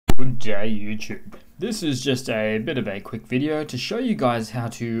Good day YouTube. This is just a bit of a quick video to show you guys how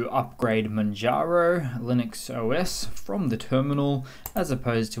to upgrade Manjaro Linux OS from the terminal as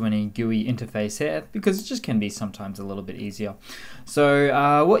opposed to any GUI interface here, because it just can be sometimes a little bit easier.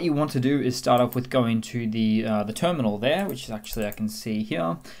 So what you want to do is start off with going to the terminal there, which is actually I can see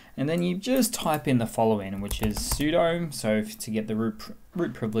here, and then you just type in the following, which is sudo, so to get the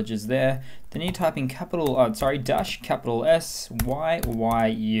root privileges there. Then you type in dash capital S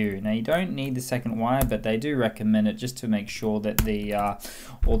YYU. Now you don't need the second Y, but they do recommend it just to make sure that the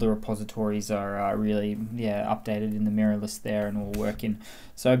all the repositories are really updated in the mirror list there and all working.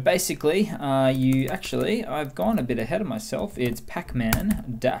 So basically, I've gone a bit ahead of myself. It's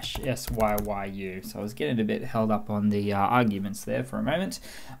pacman -SYYU. So I was getting a bit held up on the arguments there for a moment,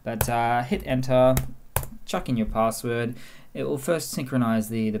 but hit enter, chuck in your password. It will first synchronize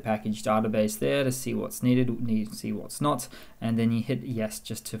the package database there to see what's needed, see what's not, and then you hit yes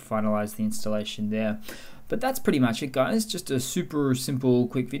just to finalize the installation there. But that's pretty much it, guys. Just a super simple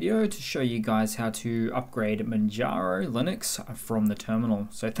quick video to show you guys how to upgrade Manjaro Linux from the terminal.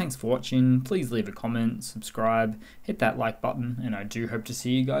 So thanks for watching. Please leave a comment, subscribe, hit that like button, and I do hope to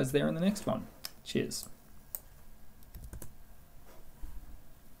see you guys there in the next one. Cheers.